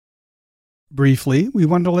Briefly, we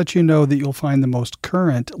want to let you know that you'll find the most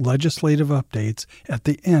current legislative updates at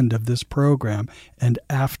the end of this program and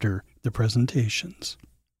after the presentations.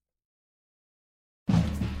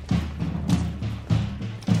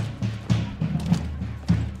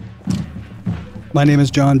 My name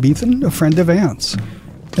is John Beethan, a friend of Vance,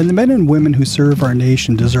 and the men and women who serve our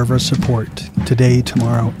nation deserve our support today,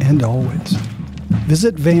 tomorrow, and always.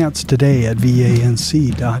 Visit Vance today at vance.me.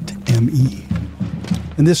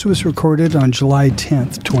 And this was recorded on July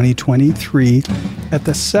 10th, 2023, at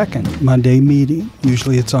the second Monday meeting.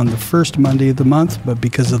 Usually it's on the first Monday of the month, but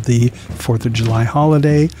because of the 4th of July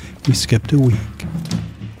holiday, we skipped a week.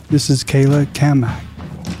 This is Kayla Camac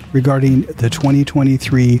regarding the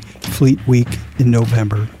 2023 Fleet Week in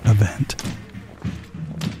November event.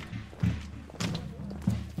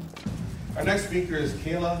 Our next speaker is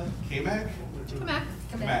Kayla Camac.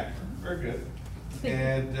 Camac. Very good.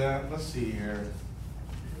 And let's see here.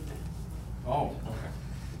 Oh, okay.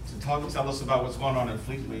 To tell us about what's going on in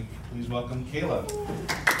Fleet Week, please welcome Kayla.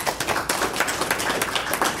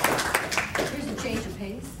 Here's a change of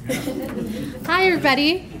pace. Hi,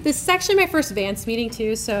 everybody. This is actually my first Vance meeting,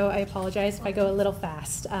 too, so I apologize if I go a little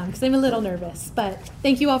fast, because I'm a little nervous. But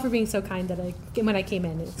thank you all for being so kind when I came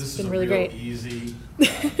in. It's been really great. Easy.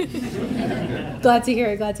 Glad to hear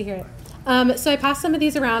it. So I passed some of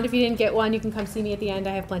these around. If you didn't get one, you can come see me at the end.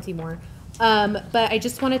 I have plenty more. But I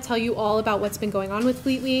just want to tell you all about what's been going on with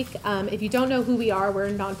Fleet Week. If you don't know who we are, we're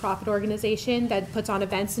a nonprofit organization that puts on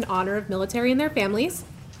events in honor of military and their families.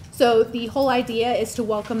 So the whole idea is to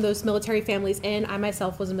welcome those military families in. I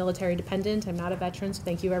myself was a military dependent. I'm not a veteran, so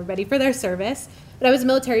thank you everybody for their service. But I was a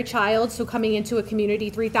military child, so coming into a community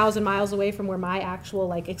 3,000 miles away from where my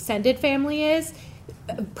actual extended family is,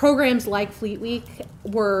 programs like Fleet Week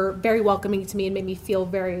were very welcoming to me and made me feel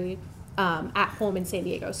very at home in San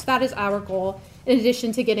Diego. So that is our goal, in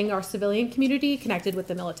addition to getting our civilian community connected with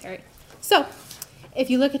the military. So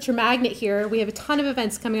if you look at your magnet here, we have a ton of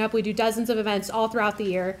events coming up. We do dozens of events all throughout the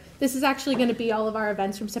year. This is actually going to be all of our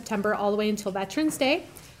events from September all the way until Veterans Day.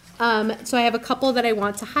 So I have a couple that I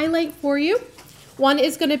want to highlight for you. One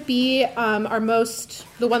is going to be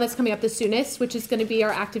the one that's coming up the soonest, which is going to be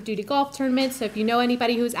our active duty golf tournament. So if you know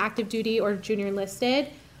anybody who's active duty or junior enlisted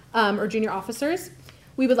or junior officers,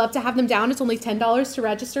 we would love to have them down. It's only $10 to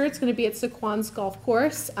register. It's going to be at Sequan's Golf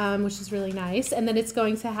Course, which is really nice. And then it's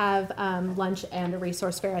going to have lunch and a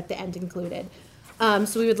resource fair at the end included.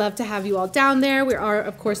 So we would love to have you all down there. We are,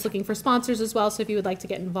 of course, looking for sponsors as well. So if you would like to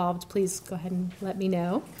get involved, please go ahead and let me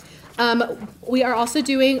know. We are also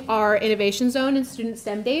doing our Innovation Zone and Student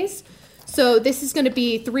STEM Days. So this is going to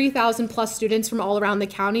be 3,000 plus students from all around the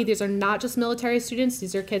county. These are not just military students.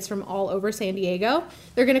 These are kids from all over San Diego.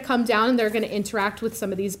 They're going to come down and they're going to interact with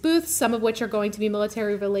some of these booths, some of which are going to be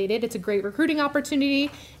military related. It's a great recruiting opportunity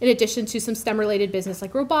in addition to some STEM related business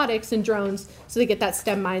like robotics and drones. So they get that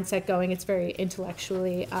STEM mindset going. It's very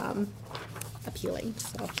intellectually appealing.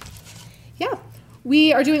 So yeah.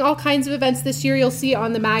 We are doing all kinds of events this year. You'll see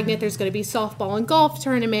on the magnet there's going to be softball and golf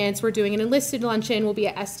tournaments. We're doing an enlisted luncheon. We'll be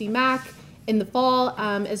at SDMAC in the fall,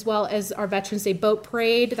 as well as our Veterans Day boat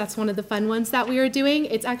parade. That's one of the fun ones that we are doing.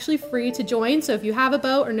 It's actually free to join, so if you have a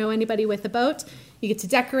boat or know anybody with a boat, you get to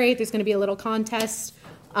decorate. There's going to be a little contest.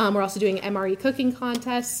 We're also doing an MRE cooking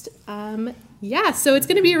contest. So it's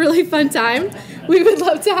going to be a really fun time. We would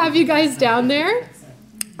love to have you guys down there.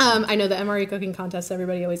 I know the MRE cooking contest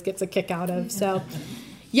everybody always gets a kick out of. So,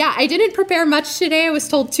 yeah, I didn't prepare much today. I was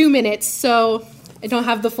told 2 minutes, so I don't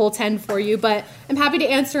have the full 10 for you. But I'm happy to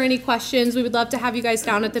answer any questions. We would love to have you guys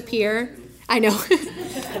down at the pier. I know.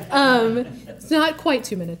 It's not quite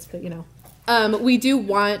 2 minutes, but, we do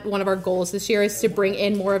want, one of our goals this year is to bring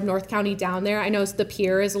in more of North County down there. I know the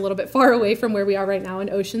pier is a little bit far away from where we are right now in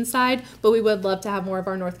Oceanside, but we would love to have more of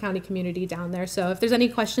our North County community down there. So if there's any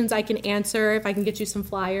questions I can answer, if I can get you some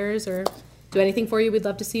flyers or do anything for you, we'd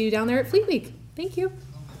love to see you down there at Fleet Week. Thank you.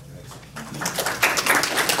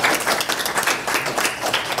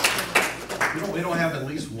 We don't have at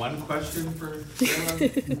least one question for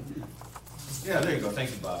Kayla? Yeah, there you go.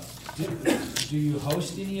 Thank you, Bob. Do you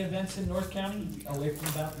host any events in North County away from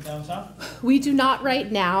down south? We do not right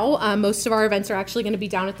now. Most of our events are actually going to be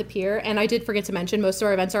down at the pier. And I did forget to mention, most of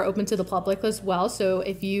our events are open to the public as well. So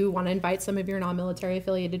if you want to invite some of your non-military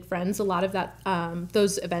affiliated friends, a lot of that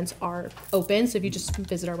those events are open. So if you just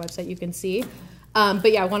visit our website, you can see.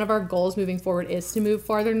 But yeah, one of our goals moving forward is to move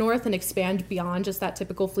farther north and expand beyond just that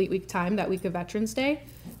typical Fleet Week time, that week of Veterans Day.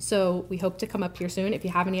 So we hope to come up here soon. If you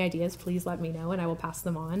have any ideas, please let me know and I will pass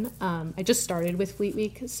them on. I just started with Fleet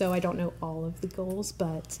Week, so I don't know all of the goals,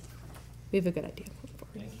 but we have a good idea.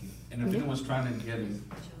 Thank you. And if anyone's trying to get in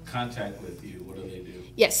contact with you, what do they do?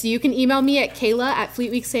 Yes, so you can email me at Kayla at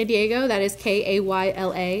Fleet Week San Diego. That is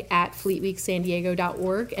Kayla at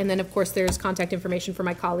fleetweeksandiego.org. And then, of course, there's contact information for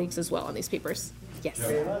my colleagues as well on these papers. Yes.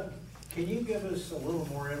 Kayla, can you give us a little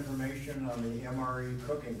more information on the MRE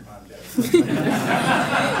cooking contest?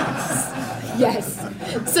 Yes.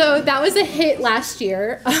 So that was a hit last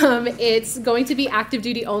year. It's going to be active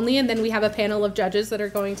duty only, and then we have a panel of judges that are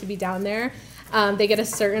going to be down there. They get a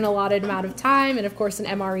certain allotted amount of time and, of course, an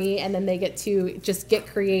MRE, and then they get to just get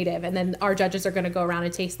creative. And then our judges are going to go around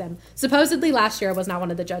and taste them. Supposedly last year I was not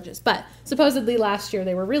one of the judges, but supposedly last year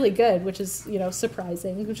they were really good, which is,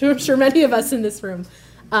 surprising. I'm sure many of us in this room.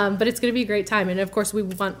 But it's going to be a great time. And, of course, we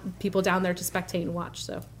want people down there to spectate and watch.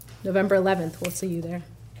 So November 11th, we'll see you there.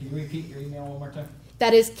 Can you repeat your email one more time?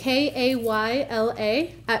 That is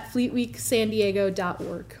Kayla at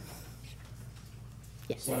fleetweeksandiego.org.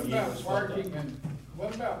 Yes. What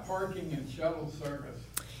about parking and shuttle service?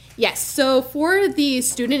 Yes, so for the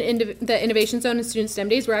the Innovation Zone and Student STEM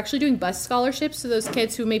Days, we're actually doing bus scholarships. So those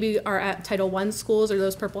kids who maybe are at Title I schools or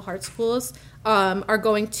those Purple Heart schools are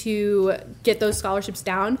going to get those scholarships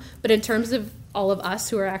down. But in terms of all of us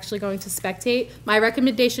who are actually going to spectate, my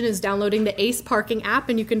recommendation is downloading the ACE parking app,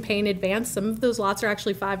 and you can pay in advance. Some of those lots are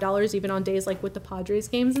actually $5 even on days like with the Padres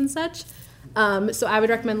games and such. So I would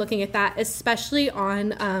recommend looking at that, especially on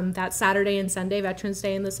that Saturday and Sunday, Veterans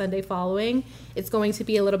Day and the Sunday following. It's going to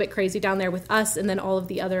be a little bit crazy down there with us and then all of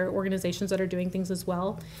the other organizations that are doing things as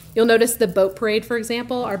well. You'll notice the boat parade, for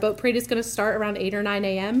example. Our boat parade is going to start around 8 or 9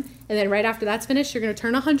 a.m. And then right after that's finished, you're going to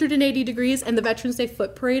turn 180 degrees, and the Veterans Day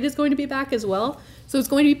foot parade is going to be back as well. So it's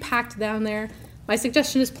going to be packed down there. My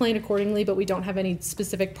suggestion is plan accordingly, but we don't have any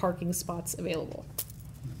specific parking spots available.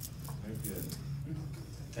 Very good.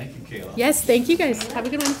 Thank you, Kayla. Yes, thank you guys. Have a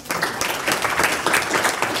good one.